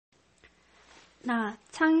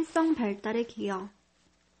창의성 발달에 기여.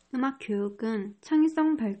 음악교육은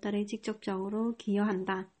창의성 발달에 직접적으로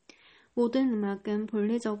기여한다. 모든 음악은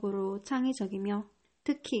본래적으로 창의적이며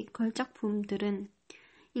특히 걸작품들은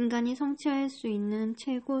인간이 성취할 수 있는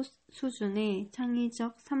최고 수준의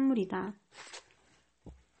창의적 산물이다.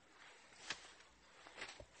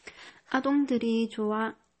 아동들이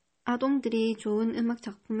좋은 음악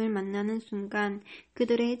작품을 만나는 순간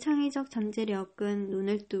그들의 창의적 잠재력은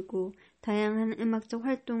눈을 뜨고 다양한 음악적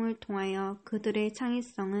활동을 통하여 그들의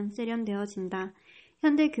창의성은 세련되어진다.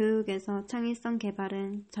 현대 교육에서 창의성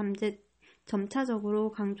개발은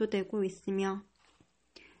점차적으로 강조되고 있으며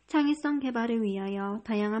창의성 개발을 위하여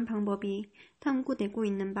다양한 방법이 탐구되고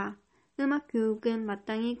있는 바, 음악 교육은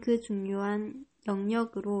마땅히 그 중요한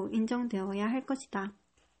영역으로 인정되어야 할 것이다.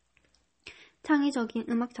 창의적인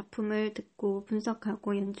음악 작품을 듣고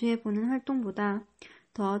분석하고 연주해보는 활동보다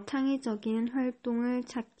더 창의적인 활동을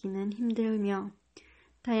찾기는 힘들며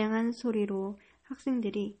다양한 소리로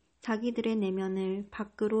학생들이 자기들의 내면을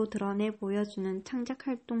밖으로 드러내 보여주는 창작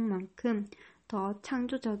활동만큼 더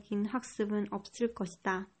창조적인 학습은 없을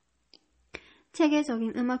것이다.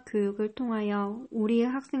 체계적인 음악 교육을 통하여 우리의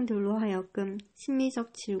학생들로 하여금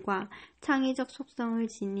심리적 질과 창의적 속성을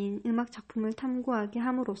지닌 음악 작품을 탐구하게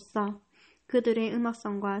함으로써 그들의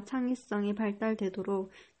음악성과 창의성이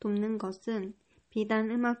발달되도록 돕는 것은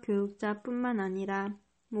비단 음악 교육자뿐만 아니라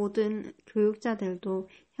모든 교육자들도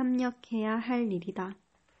협력해야 할 일이다.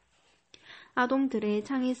 아동들의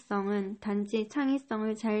창의성은 단지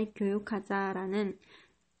창의성을 잘 교육하자라는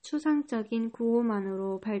추상적인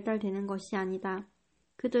구호만으로 발달되는 것이 아니다.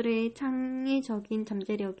 그들의 창의적인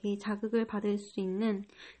잠재력이 자극을 받을 수 있는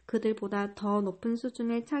그들보다 더 높은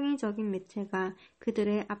수준의 창의적인 매체가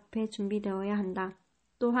그들의 앞에 준비되어야 한다.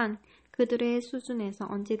 또한 그들의 수준에서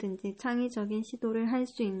언제든지 창의적인 시도를 할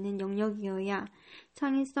수 있는 영역이어야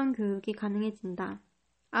창의성 교육이 가능해진다.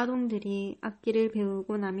 아동들이 악기를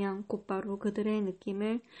배우고 나면 곧바로 그들의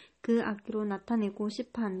느낌을 그 악기로 나타내고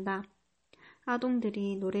싶어한다.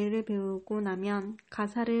 아동들이 노래를 배우고 나면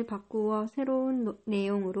가사를 바꾸어 새로운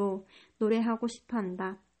내용으로 노래하고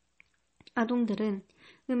싶어한다. 아동들은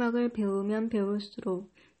음악을 배우면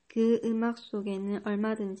배울수록 그 음악 속에는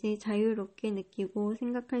얼마든지 자유롭게 느끼고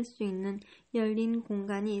생각할 수 있는 열린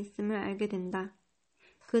공간이 있음을 알게 된다.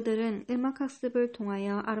 그들은 음악 학습을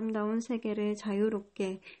통하여 아름다운 세계를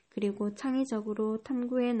자유롭게 그리고 창의적으로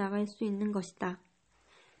탐구해 나갈 수 있는 것이다.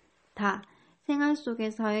 생활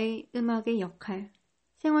속에서의 음악의 역할.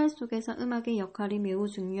 생활 속에서 음악의 역할이 매우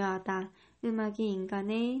중요하다. 음악이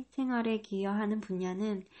인간의 생활에 기여하는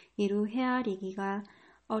분야는 이루 헤아리기가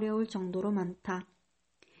어려울 정도로 많다.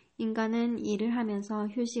 인간은 일을 하면서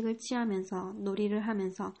휴식을 취하면서 놀이를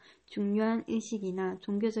하면서 중요한 의식이나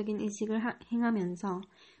종교적인 의식을 행하면서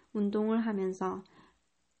운동을 하면서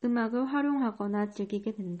음악을 활용하거나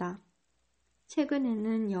즐기게 된다.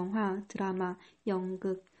 최근에는 영화, 드라마,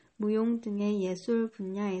 연극, 무용 등의 예술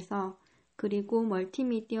분야에서 그리고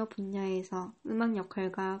멀티미디어 분야에서 음악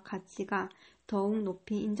역할과 가치가 더욱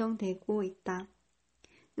높이 인정되고 있다.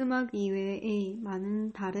 음악 이외의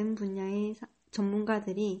많은 다른 분야의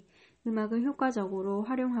전문가들이 음악을 효과적으로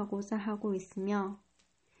활용하고자 하고 있으며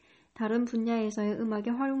다른 분야에서의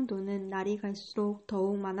음악의 활용도는 날이 갈수록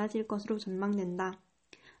더욱 많아질 것으로 전망된다.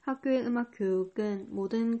 학교의 음악 교육은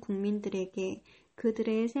모든 국민들에게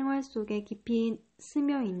그들의 생활 속에 깊이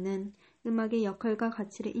스며 있는 음악의 역할과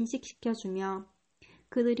가치를 인식시켜주며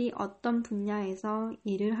그들이 어떤 분야에서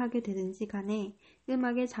일을 하게 되든지 간에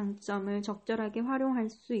음악의 장점을 적절하게 활용할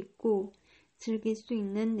수 있고 즐길 수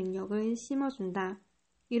있는 능력을 심어준다.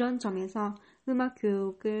 이런 점에서 음악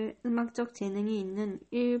교육을 음악적 재능이 있는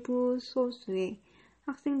일부 소수의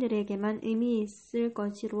학생들에게만 의미 있을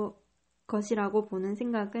것이라고 보는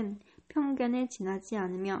생각은 편견에 지나지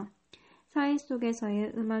않으며 사회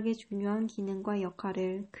속에서의 음악의 중요한 기능과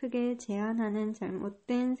역할을 크게 제한하는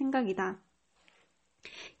잘못된 생각이다.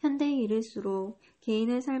 현대에 이를수록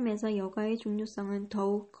개인의 삶에서 여가의 중요성은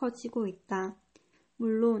더욱 커지고 있다.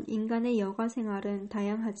 물론 인간의 여가 생활은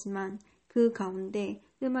다양하지만 그 가운데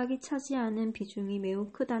음악이 차지하는 비중이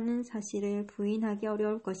매우 크다는 사실을 부인하기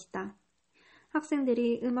어려울 것이다.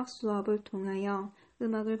 학생들이 음악 수업을 통하여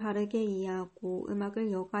음악을 바르게 이해하고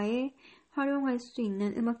음악을 여가에 활용할 수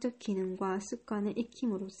있는 음악적 기능과 습관을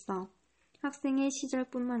익힘으로써 학생의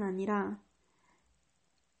시절뿐만 아니라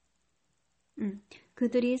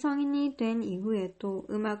그들이 성인이 된 이후에도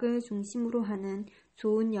음악을 중심으로 하는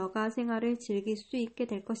좋은 여가 생활을 즐길 수 있게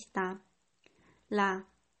될 것이다.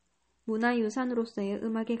 문화유산으로서의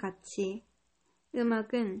음악의 가치.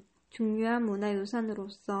 음악은 중요한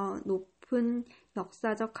문화유산으로서 높은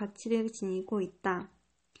역사적 가치를 지니고 있다.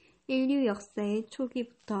 인류 역사의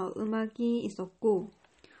초기부터 음악이 있었고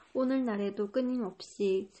오늘날에도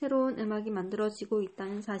끊임없이 새로운 음악이 만들어지고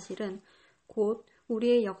있다는 사실은 곧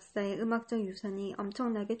우리의 역사의 음악적 유산이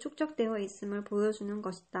엄청나게 축적되어 있음을 보여주는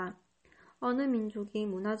것이다. 어느 민족이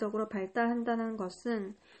문화적으로 발달한다는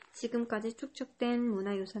것은 지금까지 축적된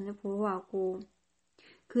문화유산을 보호하고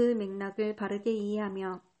그 맥락을 바르게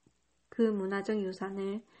이해하며 그 문화적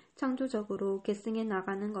유산을 창조적으로 계승해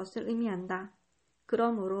나가는 것을 의미한다.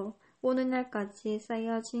 그러므로 오늘날까지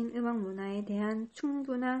쌓여진 음악 문화에 대한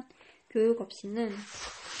충분한 교육 없이는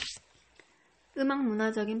음악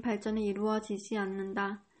문화적인 발전이 이루어지지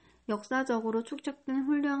않는다. 역사적으로 축적된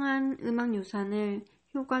훌륭한 음악 유산을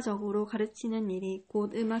효과적으로 가르치는 일이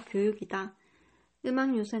곧 음악 교육이다.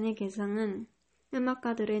 음악 유산의 개성은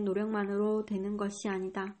음악가들의 노력만으로 되는 것이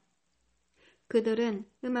아니다. 그들은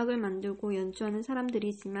음악을 만들고 연주하는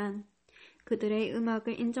사람들이지만 그들의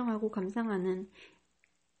음악을 인정하고 감상하는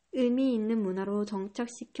의미 있는 문화로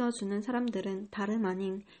정착시켜주는 사람들은 다름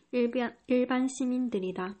아닌 일반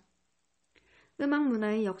시민들이다. 음악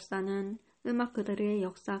문화의 역사는 음악 그들의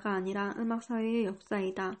역사가 아니라 음악 사회의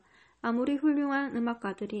역사이다. 아무리 훌륭한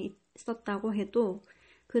음악가들이 있었다고 해도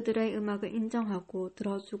그들의 음악을 인정하고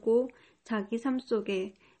들어주고 자기 삶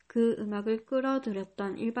속에 그 음악을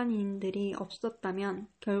끌어들였던 일반인들이 없었다면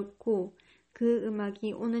결코 그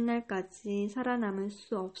음악이 오늘날까지 살아남을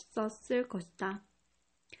수 없었을 것이다.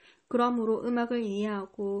 그러므로 음악을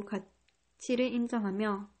이해하고 가치를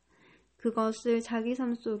인정하며 그것을 자기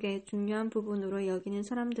삶 속의 중요한 부분으로 여기는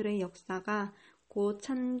사람들의 역사가 곧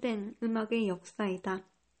참된 음악의 역사이다.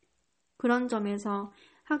 그런 점에서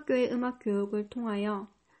학교의 음악 교육을 통하여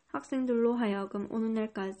학생들로 하여금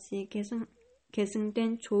오늘날까지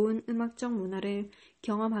계승된 좋은 음악적 문화를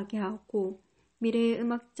경험하게 하고 미래의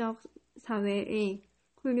음악적 사회의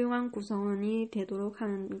훌륭한 구성원이 되도록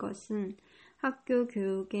하는 것은 학교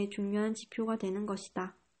교육의 중요한 지표가 되는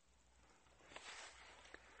것이다.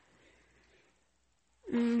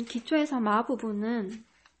 기초에서 마 부분은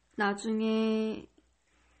나중에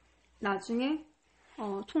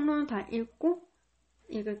총론을 다 읽고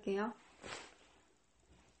읽을게요.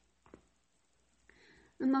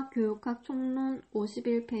 음악교육학 총론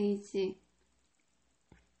 51페이지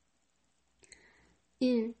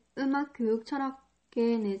 1. 음악교육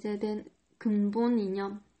철학에 내재된 근본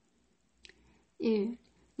이념 1.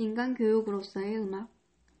 인간교육으로서의 음악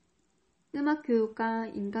음악교육과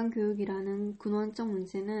인간교육이라는 근원적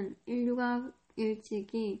문제는 인류가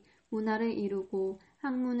일찍이 문화를 이루고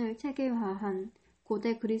학문을 체계화한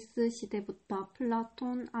고대 그리스 시대부터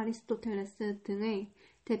플라톤, 아리스토텔레스 등의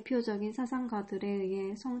대표적인 사상가들에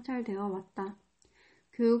의해 성찰되어 왔다.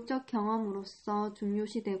 교육적 경험으로서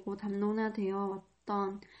중요시되고 담론화되어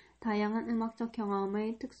왔던 다양한 음악적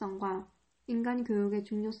경험의 특성과 인간 교육의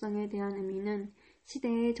중요성에 대한 의미는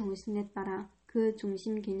시대의 정신에 따라 그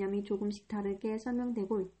중심 개념이 조금씩 다르게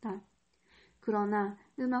설명되고 있다. 그러나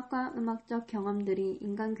음악과 음악적 경험들이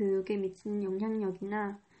인간 교육에 미치는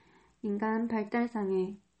영향력이나 인간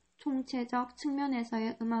발달상의 총체적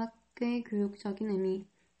측면에서의 음악의 교육적인 의미,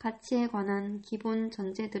 가치에 관한 기본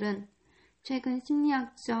전제들은 최근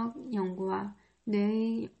심리학적 연구와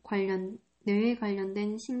뇌에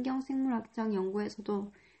관련된 신경생물학적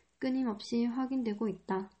연구에서도 끊임없이 확인되고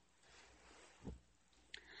있다.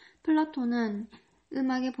 플라톤은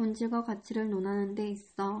음악의 본질과 가치를 논하는 데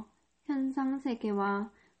있어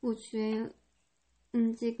현상세계와 우주의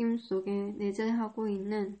움직임 속에 내재하고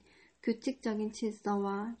있는 규칙적인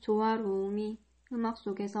질서와 조화로움이 음악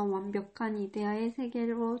속에서 완벽한 이데아의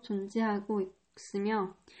세계로 존재하고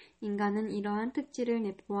있으며 인간은 이러한 특질을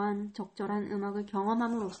내포한 적절한 음악을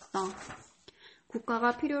경험함으로써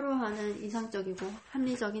국가가 필요로 하는 이상적이고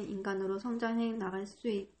합리적인 인간으로 성장해 나갈 수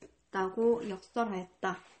있다고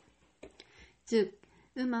역설하였다. 즉,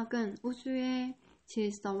 음악은 우주의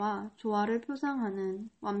질서와 조화를 표상하는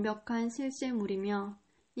완벽한 실제물이며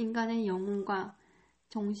인간의 영혼과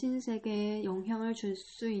정신세계에 영향을 줄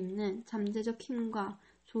수 있는 잠재적 힘과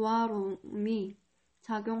조화로움이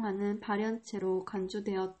작용하는 발현체로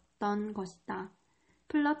간주되었던 것이다.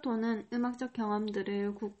 플라톤은 음악적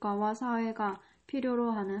경험들을 국가와 사회가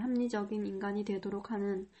필요로 하는 합리적인 인간이 되도록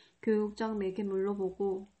하는 교육적 매개물로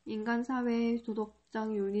보고 인간 사회의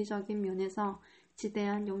도덕적 윤리적인 면에서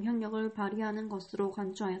지대한 영향력을 발휘하는 것으로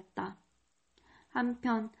간주하였다.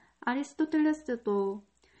 한편 아리스토텔레스도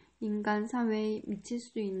인간 사회에 미칠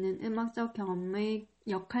수 있는 음악적 경험의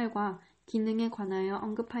역할과 기능에 관하여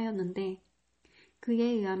언급하였는데 그에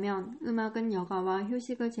의하면 음악은 여가와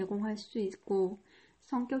휴식을 제공할 수 있고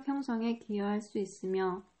성격 형성에 기여할 수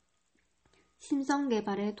있으며 심성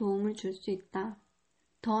개발에 도움을 줄 수 있다.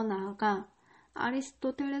 더 나아가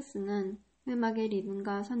아리스토텔레스는 음악의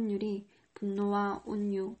리듬과 선율이 분노와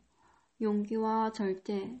온유, 용기와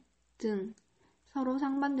절제 등 서로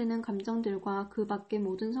상반되는 감정들과 그 밖의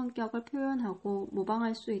모든 성격을 표현하고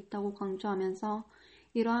모방할 수 있다고 강조하면서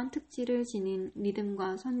이러한 특질을 지닌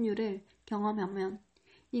리듬과 선율을 경험하면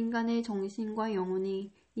인간의 정신과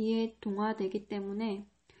영혼이 이에 동화되기 때문에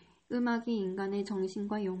음악이 인간의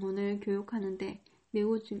정신과 영혼을 교육하는 데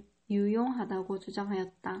매우 유용하다고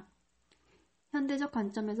주장하였다. 현대적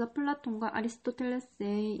관점에서 플라톤과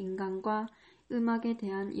아리스토텔레스의 인간과 음악에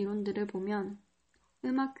대한 이론들을 보면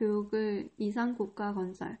음악 교육을 이상 국가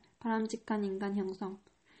건설, 바람직한 인간 형성,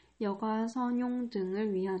 여가 선용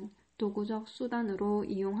등을 위한 도구적 수단으로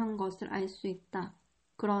이용한 것을 알 수 있다.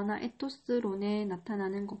 그러나 에토스론에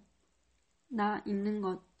있는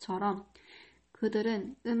것처럼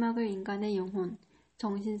그들은 음악을 인간의 영혼,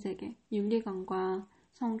 정신세계, 윤리관과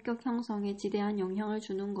성격 형성에 지대한 영향을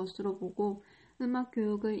주는 것으로 보고 음악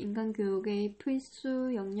교육을 인간 교육의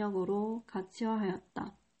필수 영역으로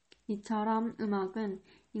가치화하였다. 이처럼 음악은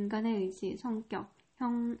인간의 의지, 성격,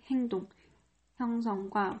 행동,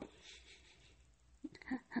 형성과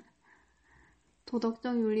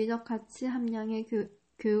도덕적 윤리적 가치 함량에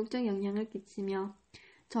교육적 영향을 끼치며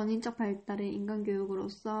전인적 발달에 인간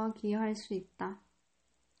교육으로서 기여할 수 있다.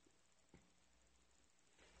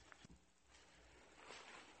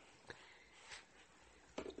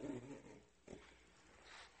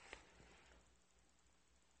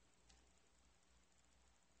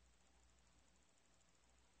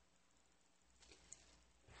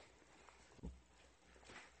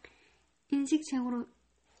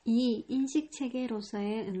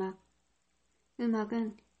 인식체계로서의 음악.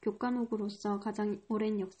 음악은 교과목으로서 가장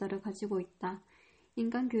오랜 역사를 가지고 있다.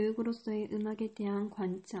 인간 교육으로서의 음악에 대한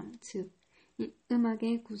관점, 즉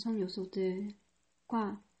음악의 구성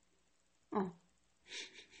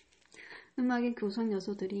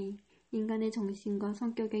요소들이 인간의 정신과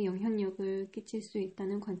성격에 영향력을 끼칠 수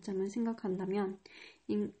있다는 관점을 생각한다면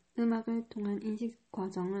음악을 통한 인식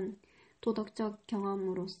과정은 도덕적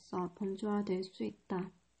경험으로서 범주화될 수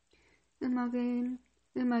있다.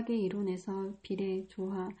 음악의 이론에서 비례,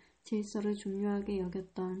 조화, 질서를 중요하게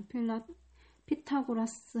여겼던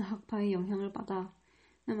피타고라스 학파의 영향을 받아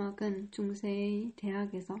음악은 중세의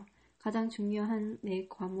대학에서 가장 중요한 네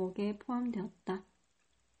과목에 포함되었다.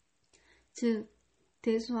 즉,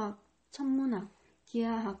 대수학, 천문학,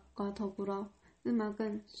 기하학과 더불어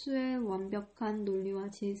음악은 수의 완벽한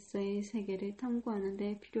논리와 질서의 세계를 탐구하는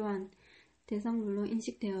데 필요한 대상물로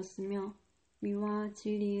인식되었으며 미와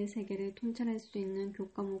진리의 세계를 통찰할 수 있는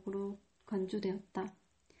교과목으로 간주되었다.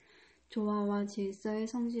 조화와 질서의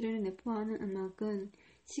성질을 내포하는 음악은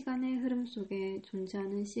시간의 흐름 속에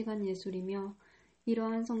존재하는 시간 예술이며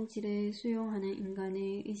이러한 성질을 수용하는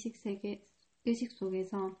인간의 의식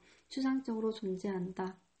속에서 추상적으로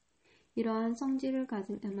존재한다. 이러한 성질을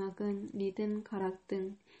가진 음악은 리듬, 가락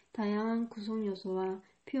등 다양한 구성 요소와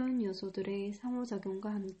표현 요소들의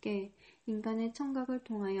상호작용과 함께 인간의 청각을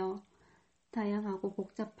통하여 다양하고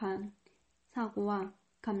복잡한 사고와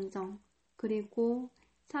감정, 그리고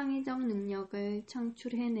창의적 능력을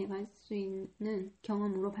창출해내갈 수 있는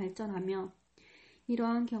경험으로 발전하며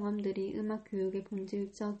이러한 경험들이 음악 교육의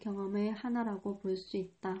본질적 경험의 하나라고 볼 수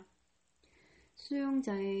있다.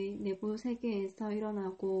 수용자의 내부 세계에서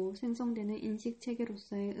일어나고 생성되는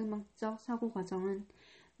인식체계로서의 음악적 사고 과정은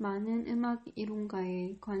많은 음악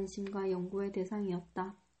이론가의 관심과 연구의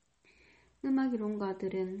대상이었다. 음악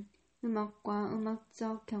이론가들은 음악과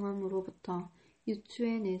음악적 경험으로부터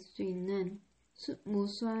유추해낼 수 있는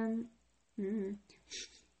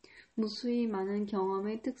무수히 많은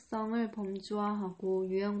경험의 특성을 범주화하고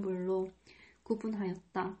유형별로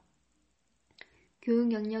구분하였다.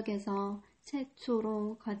 교육 영역에서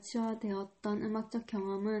최초로 가치화되었던 음악적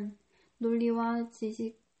경험은 논리와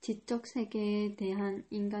지적 세계에 대한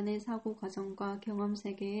인간의 사고 과정과 경험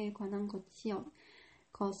세계에 관한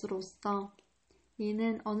것으로서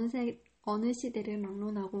이는 어느 시대를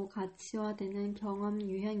막론하고 가치화되는 경험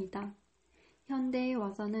유형이다. 현대에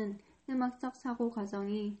와서는 음악적 사고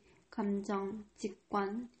과정이 감정,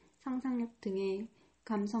 직관, 상상력 등의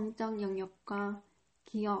감성적 영역과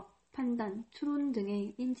기억, 판단, 추론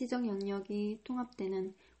등의 인지적 영역이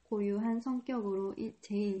통합되는 고유한 성격으로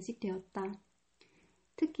재인식되었다.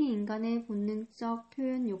 특히 인간의 본능적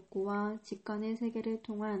표현 욕구와 직관의 세계를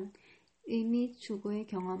통한 의미 추구의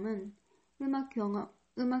경험은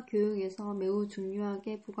음악 교육에서 매우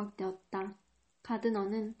중요하게 부각되었다.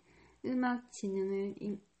 가드너는 음악 지능을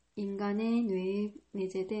인간의 뇌에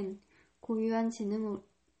내재된 고유한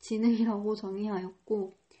지능이라고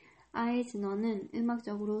정의하였고, 아이즈너는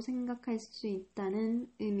음악적으로 생각할 수 있다는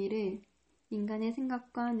의미를 인간의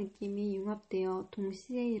생각과 느낌이 융합되어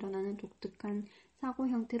동시에 일어나는 독특한 사고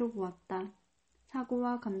형태로 보았다.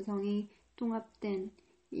 사고와 감성이 통합된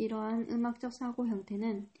이러한 음악적 사고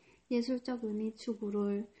형태는 예술적 의미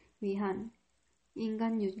추구를 위한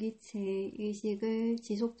인간 유기체의 의식을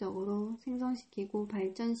지속적으로 생성시키고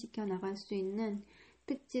발전시켜 나갈 수 있는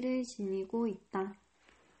특질을 지니고 있다.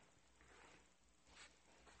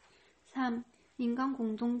 3. 인간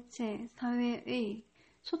공동체, 사회의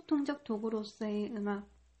소통적 도구로서의 음악.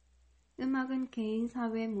 음악은 개인,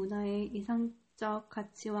 사회, 문화의 이상적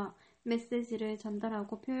가치와 메시지를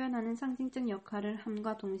전달하고 표현하는 상징적 역할을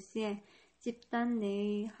함과 동시에 집단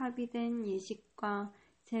내의 합의된 예식과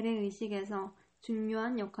재래의식에서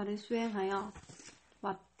중요한 역할을 수행하여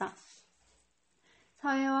왔다.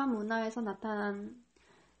 사회와 문화에서 나타난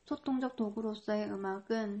소통적 도구로서의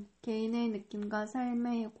음악은 개인의 느낌과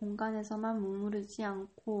삶의 공간에서만 머무르지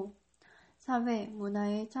않고 사회,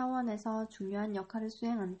 문화의 차원에서 중요한 역할을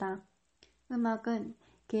수행한다. 음악은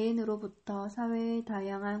개인으로부터 사회의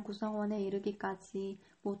다양한 구성원에 이르기까지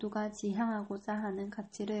모두가 지향하고자 하는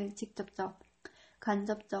가치를 직접적,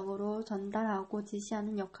 간접적으로 전달하고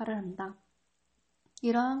지시하는 역할을 한다.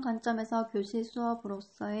 이러한 관점에서 교실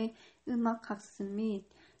수업으로서의 음악 학습 및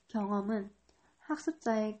경험은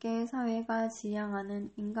학습자에게 사회가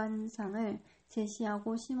지향하는 인간상을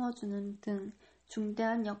제시하고 심어주는 등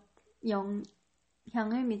중대한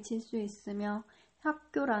영향을 미칠 수 있으며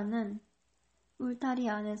학교라는 울타리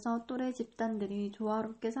안에서 또래 집단들이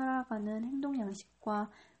조화롭게 살아가는 행동 양식과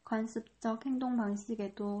관습적 행동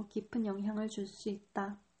방식에도 깊은 영향을 줄 수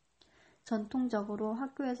있다. 전통적으로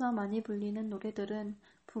학교에서 많이 불리는 노래들은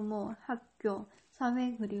부모, 학교,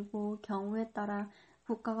 사회 그리고 경우에 따라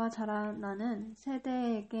국가가 자라나는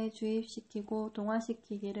세대에게 주입시키고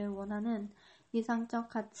동화시키기를 원하는 이상적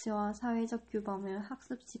가치와 사회적 규범을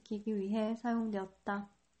학습시키기 위해 사용되었다.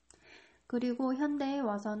 그리고 현대에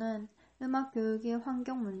와서는 음악교육의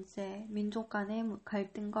환경 문제, 민족 간의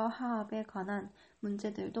갈등과 화합에 관한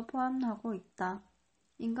문제들도 포함하고 있다.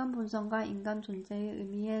 인간 본성과 인간 존재의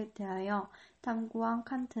의미에 대하여 탐구한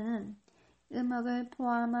칸트는 음악을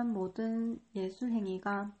포함한 모든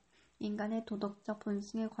예술행위가 인간의 도덕적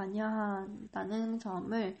본성에 관여한다는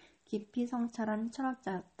점을 깊이 성찰한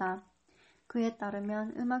철학자였다. 그에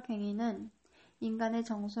따르면 음악행위는 인간의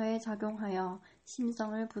정서에 작용하여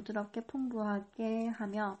심성을 부드럽게 풍부하게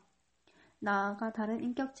하며 나아가 다른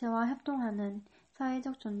인격체와 협동하는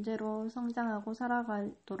사회적 존재로 성장하고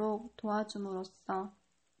살아가도록 도와줌으로써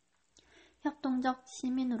협동적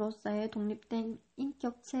시민으로서의 독립된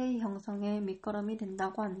인격체의 형성에 밑거름이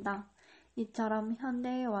된다고 한다. 이처럼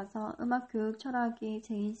현대에 와서 음악교육 철학이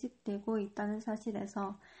재인식되고 있다는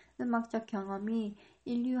사실에서 음악적 경험이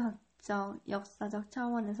인류학적, 역사적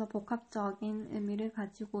차원에서 복합적인 의미를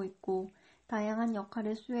가지고 있고 다양한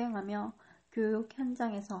역할을 수행하며 교육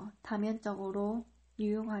현장에서 다면적으로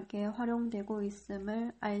유용하게 활용되고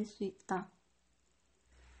있음을 알 수 있다.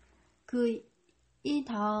 이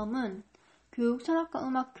다음은 교육 철학과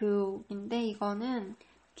음악 교육인데 이거는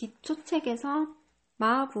기초책에서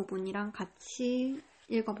마 부분이랑 같이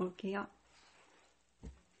읽어볼게요.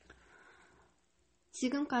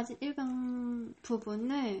 지금까지 읽은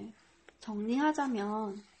부분을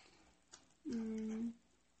정리하자면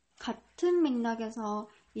같은 맥락에서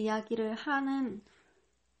이야기를 하는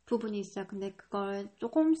부분이 있어요. 근데 그걸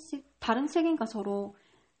조금씩 다른 책인가 서로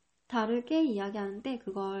다르게 이야기하는데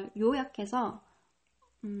그걸 요약해서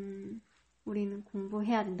우리는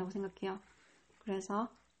공부해야 된다고 생각해요. 그래서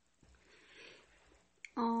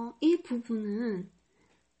이 부분은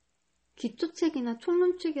기초책이나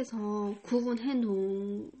총론책에서 구분해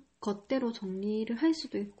놓은 것대로 정리를 할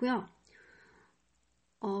수도 있고요.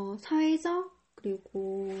 사회적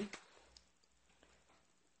그리고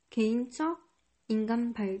개인적,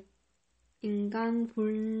 인간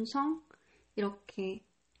본성 이렇게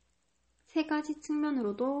세 가지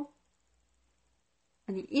측면으로도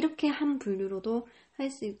이렇게 한 분류로도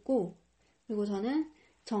할 수 있고 그리고 저는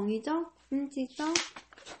정의적, 인지적,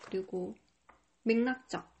 그리고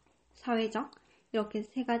맥락적, 사회적 이렇게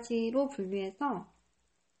세 가지로 분류해서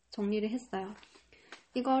정리를 했어요.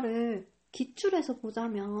 이거를 기출해서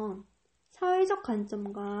보자면 사회적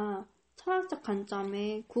관점과 철학적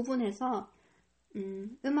관점에 구분해서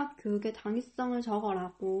음악 교육의 당위성을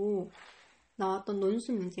적어라고 나왔던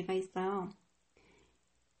논술 문제가 있어요.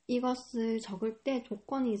 이것을 적을 때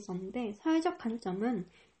조건이 있었는데 사회적 관점은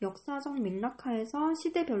역사적 맥락하에서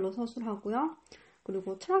시대별로 서술하고요.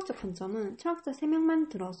 그리고 철학적 관점은 철학자 3명만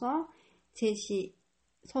들어서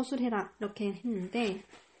서술해라 이렇게 했는데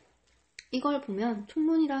이걸 보면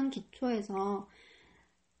총론이란 기초에서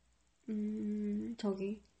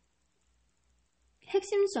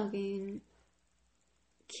핵심적인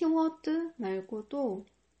키워드 말고도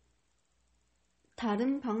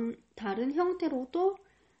다른 형태로도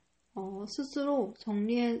스스로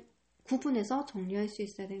구분해서 정리할 수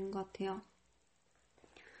있어야 되는 것 같아요.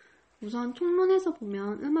 우선 총론에서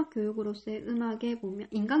보면 음악교육으로서의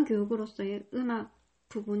인간 교육으로서의 음악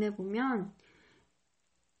부분에 보면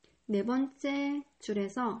네 번째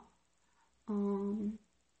줄에서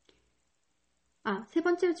세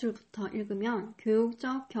번째 줄부터 읽으면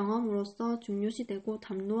교육적 경험으로서 중요시되고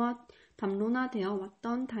담론화되어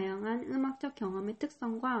왔던 다양한 음악적 경험의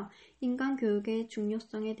특성과 인간 교육의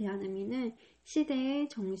중요성에 대한 의미는 시대의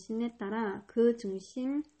정신에 따라 그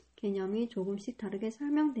중심 개념이 조금씩 다르게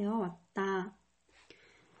설명되어 왔다.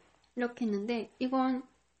 이렇게 했는데 이건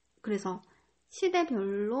그래서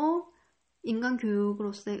시대별로 인간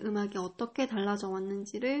교육으로서의 음악이 어떻게 달라져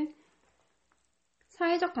왔는지를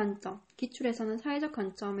사회적 관점, 기출에서는 사회적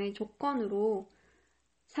관점의 조건으로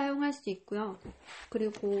사용할 수 있고요.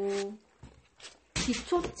 그리고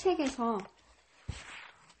기초책에서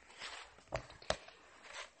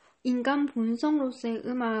인간 본성으로서의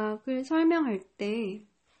음악을 설명할 때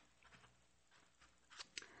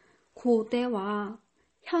고대와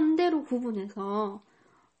현대로 구분해서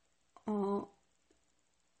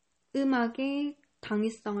음악의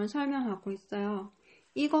당위성을 설명하고 있어요.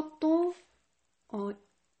 이것도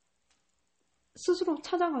스스로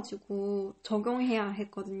찾아가지고 적용해야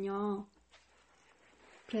했거든요.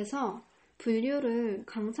 그래서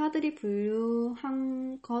강사들이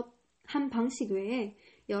분류한 방식 외에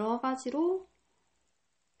여러 가지로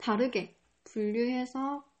다르게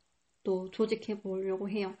분류해서 또 조직해 보려고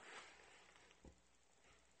해요.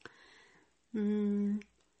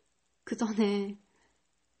 그 전에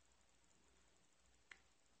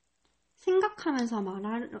생각하면서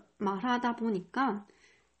말하다 보니까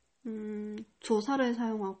조사를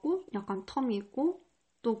사용하고 약간 텀이 있고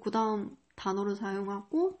또 그 다음 단어를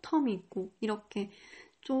사용하고 텀이 있고 이렇게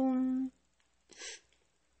좀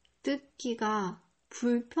듣기가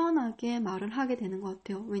불편하게 말을 하게 되는 것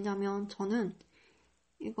같아요. 왜냐면 저는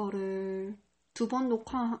이거를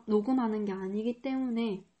 2번 녹음하는 게 아니기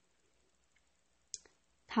때문에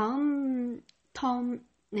다음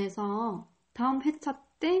텀에서 다음 회차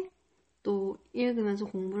때 또 읽으면서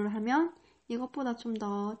공부를 하면 이것보다 좀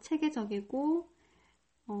더 체계적이고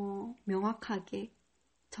명확하게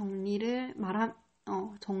정리를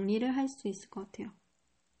할 수 있을 것 같아요.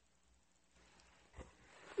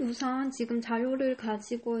 우선 지금 자료로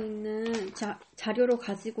가지고 있는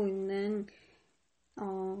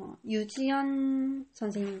유지연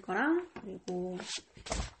선생님 거랑 그리고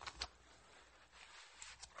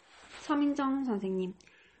서민정 선생님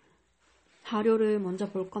자료를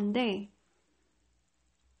먼저 볼 건데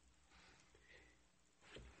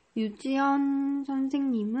유지연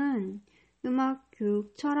선생님은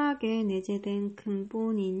음악교육 철학에 내재된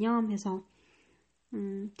근본 이념에서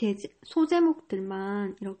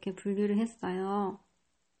소제목들만 이렇게 분류를 했어요.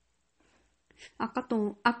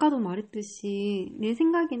 아까도 말했듯이 내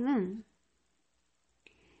생각에는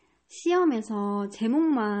시험에서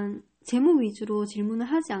제목 위주로 질문을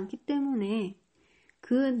하지 않기 때문에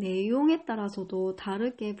그 내용에 따라서도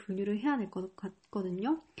다르게 분류를 해야 될 것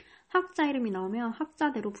같거든요. 학자 이름이 나오면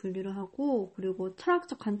학자대로 분류를 하고, 그리고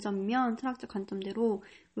철학적 관점이면 철학적 관점대로,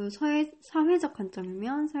 그리고 사회적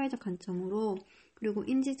관점이면 사회적 관점으로, 그리고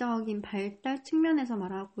인지적인 발달 측면에서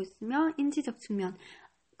말하고 있으면 인지적 측면,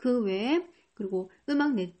 그 외에 그리고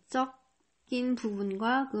음악 내적인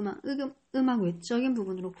부분과 음악 외적인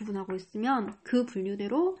부분으로 구분하고 있으면 그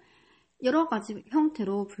분류대로 여러 가지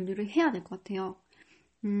형태로 분류를 해야 될 것 같아요.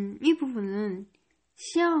 이 부분은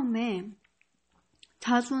시험에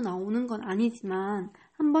자주 나오는 건 아니지만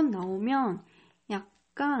한번 나오면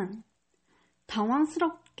약간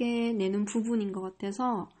당황스럽게 내는 부분인 것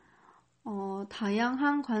같아서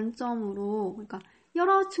다양한 관점으로, 그러니까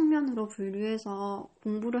여러 측면으로 분류해서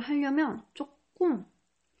공부를 하려면 조금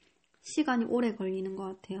시간이 오래 걸리는 것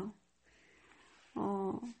같아요.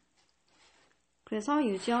 그래서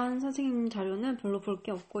유지연 선생님 자료는 별로 볼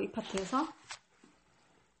게 없고 이 파트에서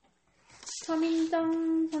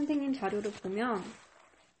서민정 선생님 자료를 보면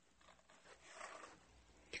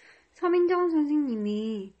서민정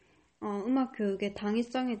선생님이 음악교육의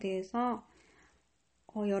당위성에 대해서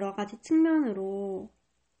여러 가지 측면으로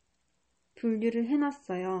분류를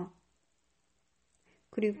해놨어요.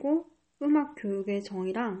 그리고 음악교육의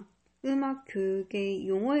정의랑 음악교육의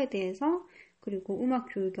용어에 대해서, 그리고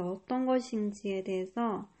음악교육이 어떤 것인지에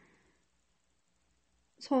대해서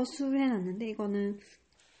서술을 해놨는데, 이거는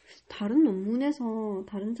다른 논문에서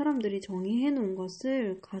다른 사람들이 정의해 놓은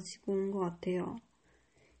것을 가지고 온 것 같아요.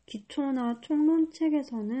 기초나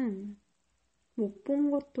총론책에서는 못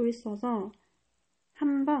본 것도 있어서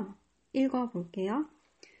한번 읽어볼게요.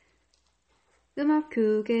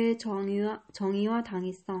 음악교육의 정의와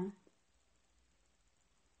당위성.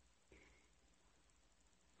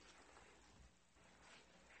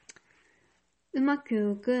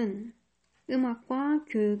 음악교육은 음악과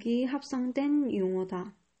교육이 합성된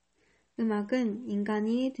용어다. 음악은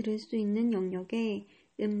인간이 들을 수 있는 영역에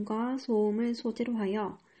음과 소음을 소재로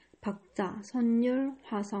하여 박자, 선율,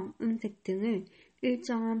 화성, 음색 등을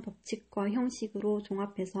일정한 법칙과 형식으로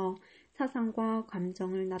종합해서 사상과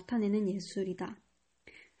감정을 나타내는 예술이다.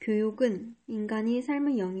 교육은 인간이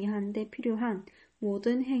삶을 영위하는 데 필요한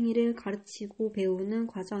모든 행위를 가르치고 배우는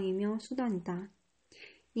과정이며 수단이다.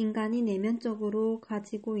 인간이 내면적으로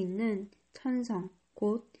가지고 있는 천성,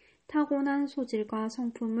 곧 타고난 소질과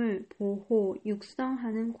성품을 보호,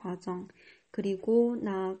 육성하는 과정, 그리고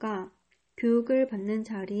나아가 교육을 받는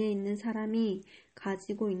자리에 있는 사람이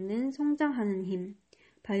가지고 있는 성장하는 힘,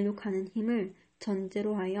 발육하는 힘을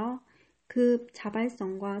전제로 하여 그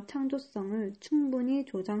자발성과 창조성을 충분히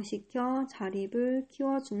조장시켜 자립을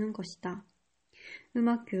키워주는 것이다.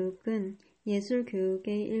 음악교육은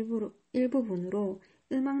예술교육의 일부분으로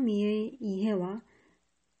음악미의 이해와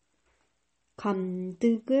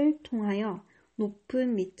감득을 통하여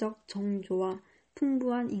높은 미적 정조와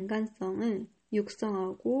풍부한 인간성을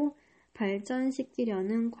육성하고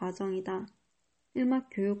발전시키려는 과정이다.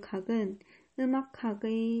 음악교육학은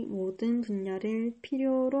음악학의 모든 분야를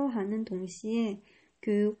필요로 하는 동시에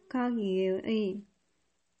교육학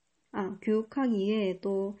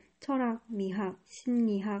이외에도 철학, 미학,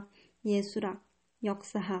 심리학, 예술학,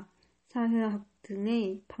 역사학, 사회학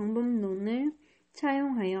등의 방법론을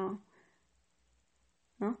차용해야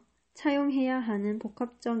하는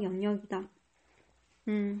복합적 영역이다.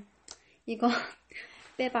 이거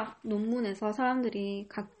빼박 논문에서 사람들이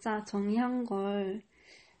각자 정의한 걸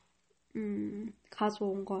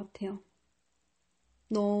가져온 것 같아요.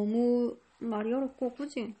 너무 말이 어렵고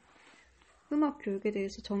굳이 음악 교육에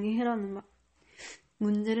대해서 정의해라는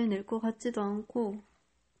문제를 낼 것 같지도 않고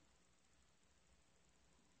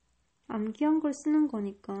암기한 걸 쓰는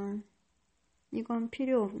거니까 이건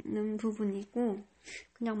필요 없는 부분이고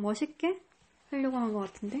그냥 멋있게 하려고 한 것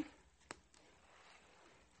같은데.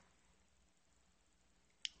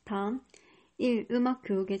 다음 1.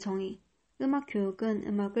 음악교육의 정의. 음악교육은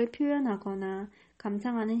음악을 표현하거나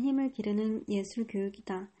감상하는 힘을 기르는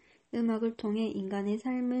예술교육이다. 음악을 통해 인간의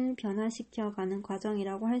삶을 변화시켜가는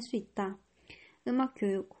과정이라고 할 수 있다.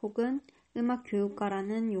 음악교육 혹은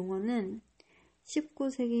음악교육가라는 용어는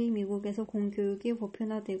 19세기 미국에서 공교육이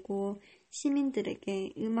보편화되고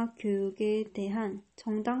시민들에게 음악교육에 대한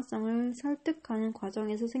정당성을 설득하는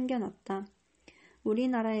과정에서 생겨났다.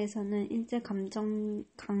 우리나라에서는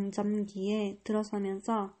일제강점기에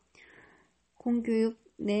들어서면서 공교육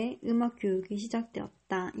내 음악교육이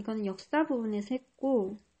시작되었다. 이거는 역사 부분에서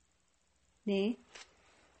했고, 네,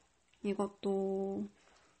 이것도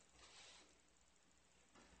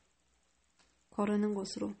거르는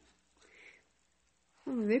것으로.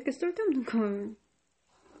 왜 이렇게 쓸데없는 걸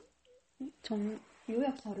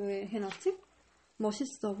요약 자료에 해놨지?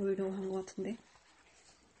 멋있어 보이려고 한 것 같은데.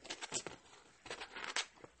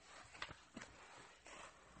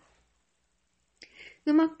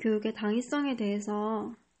 음악교육의 당위성에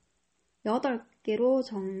대해서 8개로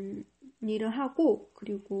정리를 하고,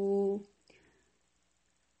 그리고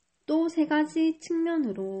또 3가지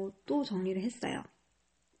측면으로 또 정리를 했어요.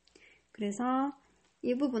 그래서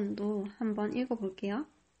이 부분도 한번 읽어볼게요.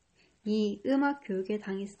 2. 음악교육의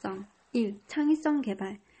당위성. 1. 창의성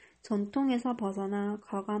개발. 전통에서 벗어나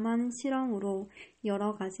과감한 실험으로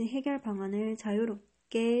여러 가지 해결 방안을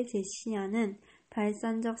자유롭게 제시하는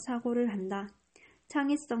발산적 사고를 한다.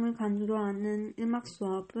 창의성을 강조하는 음악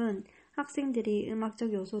수업은 학생들이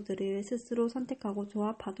음악적 요소들을 스스로 선택하고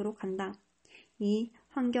조합하도록 한다. 2.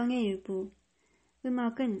 환경의 일부.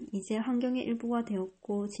 음악은 이제 환경의 일부가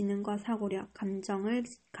되었고 지능과 사고력, 감정을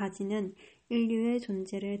가지는 인류의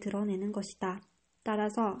존재를 드러내는 것이다.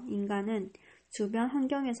 따라서 인간은 주변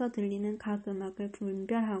환경에서 들리는 각 음악을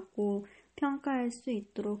분별하고 평가할 수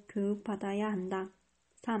있도록 교육받아야 한다.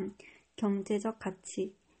 3. 경제적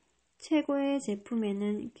가치. 최고의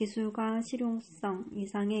제품에는 기술과 실용성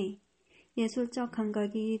이상의 예술적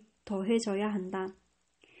감각이 더해져야 한다.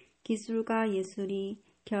 기술과 예술이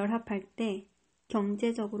결합할 때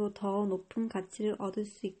경제적으로 더 높은 가치를 얻을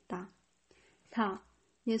수 있다. 4.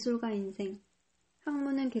 예술가 인생.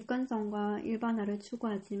 학문은 객관성과 일반화를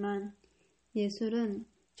추구하지만 예술은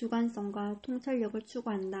주관성과 통찰력을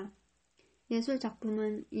추구한다. 예술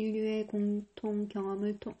작품은 인류의 공통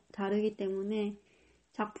경험을 다루기 때문에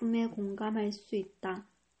작품에 공감할 수 있다.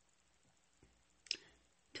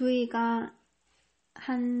 두이가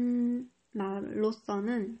한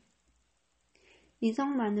말로서는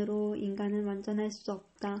이성만으로 인간은 완전할 수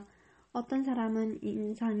없다. 어떤 사람은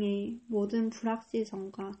인상의 모든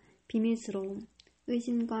불확실성과 비밀스러움,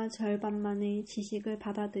 의심과 절반만의 지식을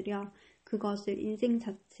받아들여 그것을 인생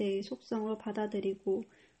자체의 속성으로 받아들이고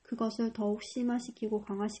그것을 더욱 심화시키고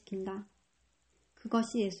강화시킨다.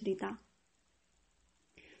 그것이 예술이다.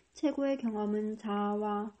 최고의 경험은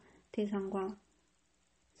자아와 대상과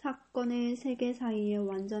사건의 세계 사이의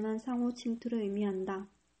완전한 상호 침투를 의미한다.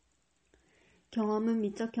 경험은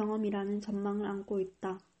미적 경험이라는 전망을 안고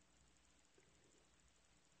있다.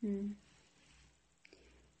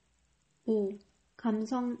 5.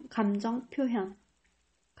 감정 표현.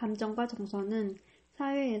 감정과 정서는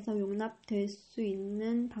사회에서 용납될 수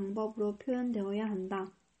있는 방법으로 표현되어야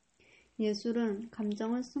한다. 예술은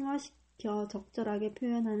감정을 승화시켜 적절하게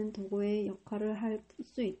표현하는 도구의 역할을 할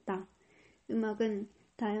수 있다. 음악은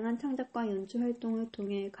다양한 창작과 연주 활동을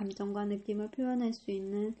통해 감정과 느낌을 표현할 수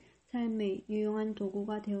있는 삶의 유용한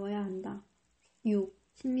도구가 되어야 한다. 6.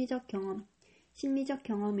 심미적 경험. 심미적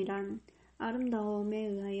경험이란 아름다움에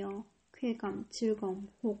의하여 쾌감, 즐거움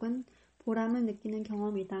혹은 보람을 느끼는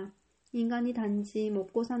경험이다. 인간이 단지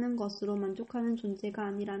먹고 사는 것으로 만족하는 존재가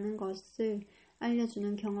아니라는 것을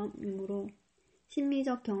알려주는 경험이므로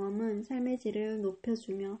심미적 경험은 삶의 질을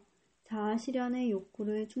높여주며 자아 실현의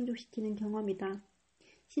욕구를 충족시키는 경험이다.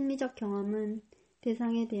 심미적 경험은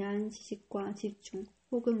대상에 대한 지식과 집중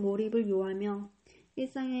혹은 몰입을 요하며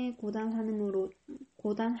일상의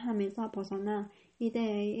고단함에서 벗어나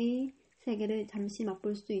이데아의 세계를 잠시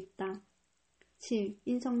맛볼 수 있다. 7.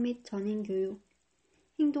 인성 및 전인 교육.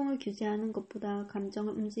 행동을 규제하는 것보다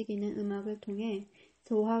감정을 움직이는 음악을 통해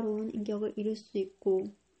조화로운 인격을 이룰 수 있고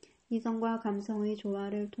이성과 감성의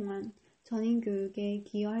조화를 통한 전인 교육에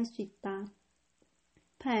기여할 수 있다.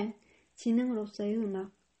 8. 지능으로서의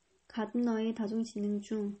음악. 가드너의 다중지능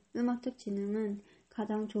중 음악적 지능은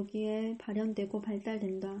가장 조기에 발현되고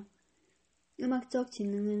발달된다. 음악적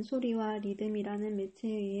지능은 소리와 리듬이라는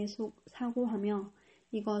매체에 의해 사고하며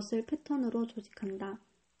이것을 패턴으로 조직한다.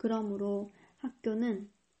 그러므로 학교는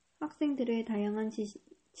학생들의 다양한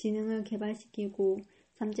지능을 개발시키고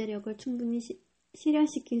잠재력을 충분히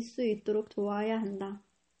실현시킬 수 있도록 도와야 한다.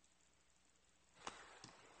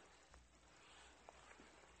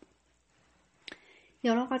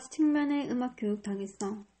 여러 가지 측면의 음악 교육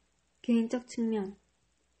당위성. 개인적 측면.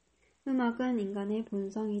 음악은 인간의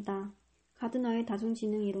본성이다. 가드너의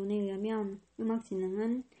다중지능 이론에 의하면 음악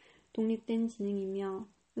지능은 독립된 지능이며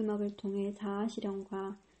음악을 통해 자아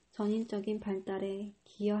실현과 전인적인 발달에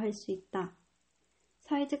기여할 수 있다.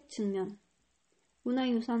 사회적 측면.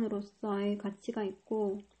 문화유산으로서의 가치가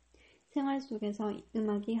있고 생활 속에서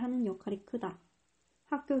음악이 하는 역할이 크다.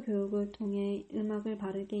 학교 교육을 통해 음악을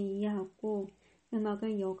바르게 이해하고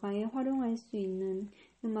음악을 여가에 활용할 수 있는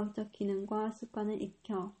음악적 기능과 습관을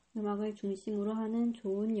익혀 음악을 중심으로 하는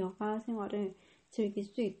좋은 여가 생활을 즐길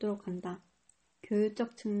수 있도록 한다.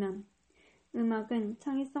 교육적 측면. 음악은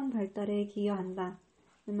창의성 발달에 기여한다.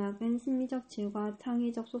 음악은 심미적 질과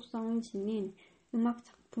창의적 속성을 지닌 음악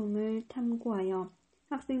작품을 탐구하여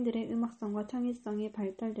학생들의 음악성과 창의성이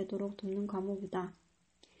발달되도록 돕는 과목이다.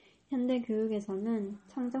 현대 교육에서는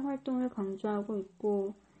창작 활동을 강조하고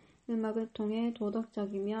있고 음악을 통해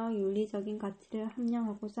도덕적이며 윤리적인 가치를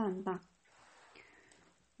함양하고자 한다.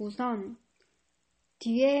 우선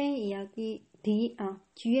뒤에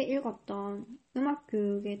읽었던 음악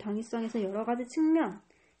교육의 당위성에서 여러 가지 측면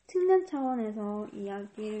차원에서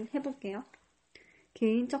이야기를 해볼게요.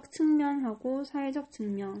 개인적 측면하고 사회적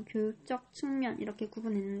측면, 교육적 측면 이렇게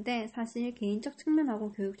구분했는데 사실 개인적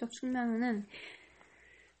측면하고 교육적 측면은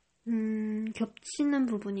겹치는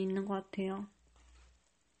부분이 있는 것 같아요.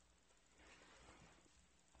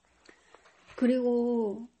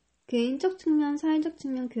 그리고 개인적 측면, 사회적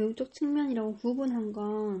측면, 교육적 측면이라고 구분한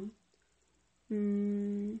건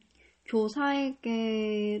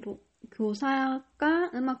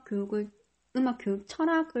교사가 음악 교육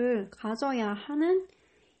철학을 가져야 하는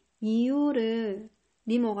이유를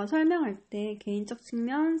리머가 설명할 때 개인적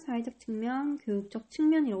측면, 사회적 측면, 교육적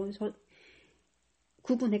측면이라고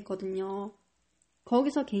구분했거든요.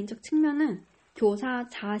 거기서 개인적 측면은 교사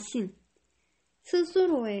자신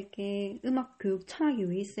스스로에게 음악 교육 철학이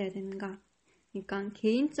왜 있어야 되는가? 그러니까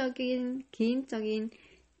개인적인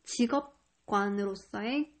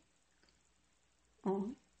직업관으로서의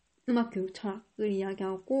음악 교육 철학을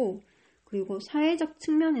이야기하고, 그리고 사회적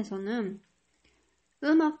측면에서는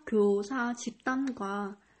음악 교사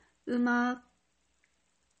집단과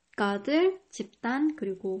음악가들 집단,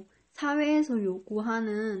 그리고 사회에서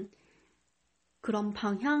요구하는 그런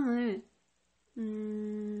방향을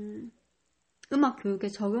음악 교육에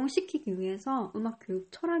적용시키기 위해서 음악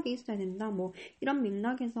교육 철학이 있어야 된다. 뭐 이런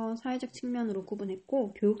맥락에서 사회적 측면으로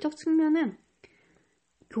구분했고, 교육적 측면은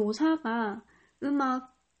교사가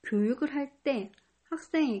음악 교육을 할 때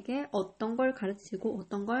학생에게 어떤 걸 가르치고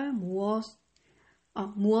어떤 걸 무엇을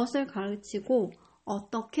가르치고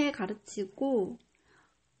어떻게 가르치고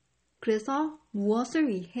그래서 무엇을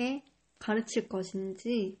위해 가르칠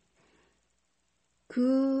것인지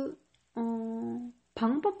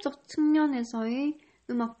방법적 측면에서의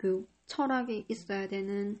음악교육 철학이 있어야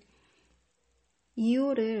되는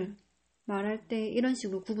이유를 말할 때 이런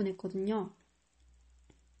식으로 구분했거든요.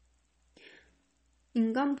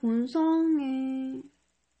 인간 본성의,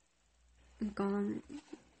 그러니까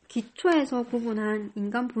기초에서 구분한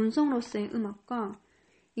인간 본성으로서의 음악과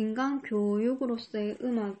인간 교육으로서의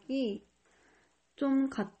음악이 좀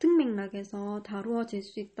같은 맥락에서 다루어질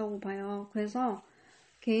수 있다고 봐요. 그래서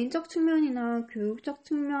개인적 측면이나 교육적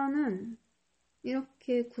측면은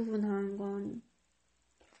이렇게 구분하는 건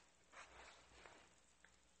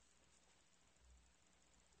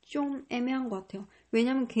좀 애매한 것 같아요.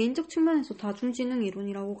 왜냐면 개인적 측면에서 다중지능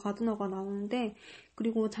이론이라고 가드너가 나오는데,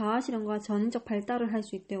 그리고 자아실현과 전인적 발달을 할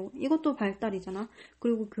수 있대요. 이것도 발달이잖아.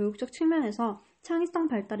 그리고 교육적 측면에서 창의성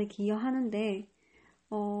발달에 기여하는데,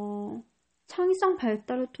 창의성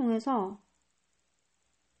발달을 통해서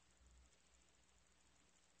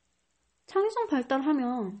창의성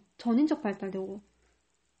발달하면 전인적 발달되고,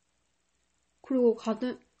 그리고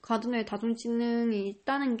가드너의 다중지능이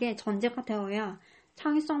있다는 게 전제가 되어야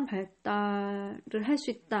창의성 발달을 할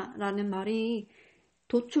수 있다라는 말이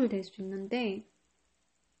도출될 수 있는데,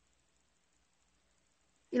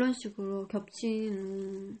 이런 식으로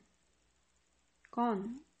겹치는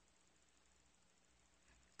건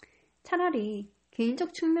차라리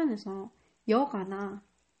개인적 측면에서 여가나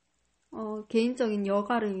개인적인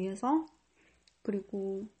여가를 위해서,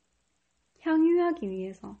 그리고 향유하기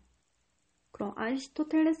위해서 그런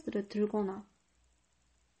아리스토텔레스를 들거나,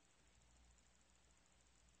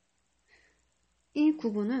 이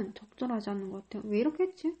구분은 적절하지 않는 것 같아요. 왜 이렇게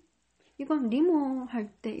했지? 이건 리모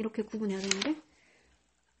할 때 이렇게 구분해야 되는데?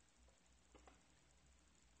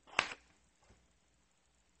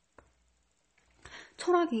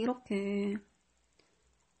 철학이 이렇게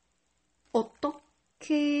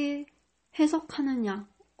어떻게 해석하느냐,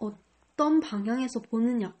 어떤 방향에서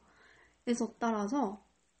보느냐에서 따라서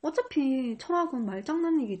어차피 철학은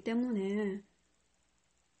말장난이기 때문에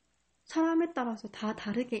사람에 따라서 다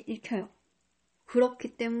다르게 읽혀요.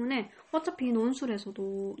 그렇기 때문에 어차피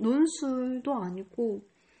논술에서도, 논술도 아니고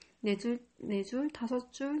 4줄,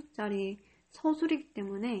 5줄짜리 서술이기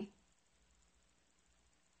때문에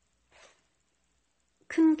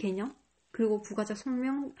큰 개념, 그리고 부가적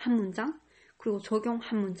설명 한 문장, 그리고 적용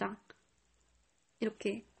한 문장,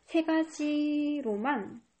 이렇게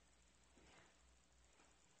 3가지로만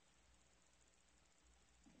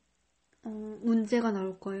문제가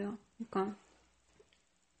나올 거예요. 그러니까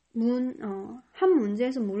한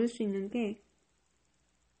문제에서 모를 수 있는 게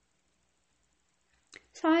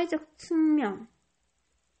사회적 측면,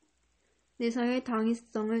 내 사회의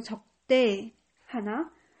당위성을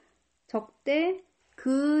적대하나, 적대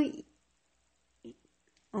그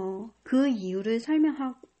이유를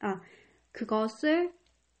그것을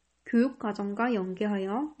교육과정과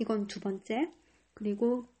연계하여, 이건 2번째,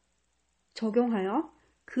 그리고 적용하여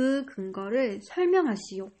그 근거를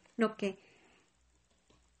설명하시오. 이렇게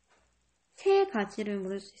 3가지를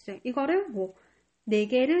물을 수 있어요. 이거를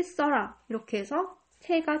 4개를 써라. 이렇게 해서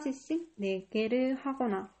 3가지씩 4개를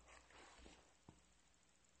하거나,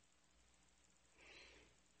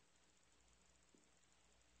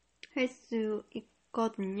 할 수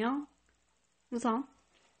있거든요. 우선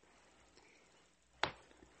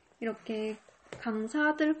이렇게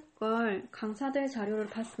강사들 자료를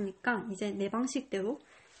봤으니까 이제 내 방식대로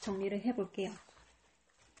정리를 해볼게요.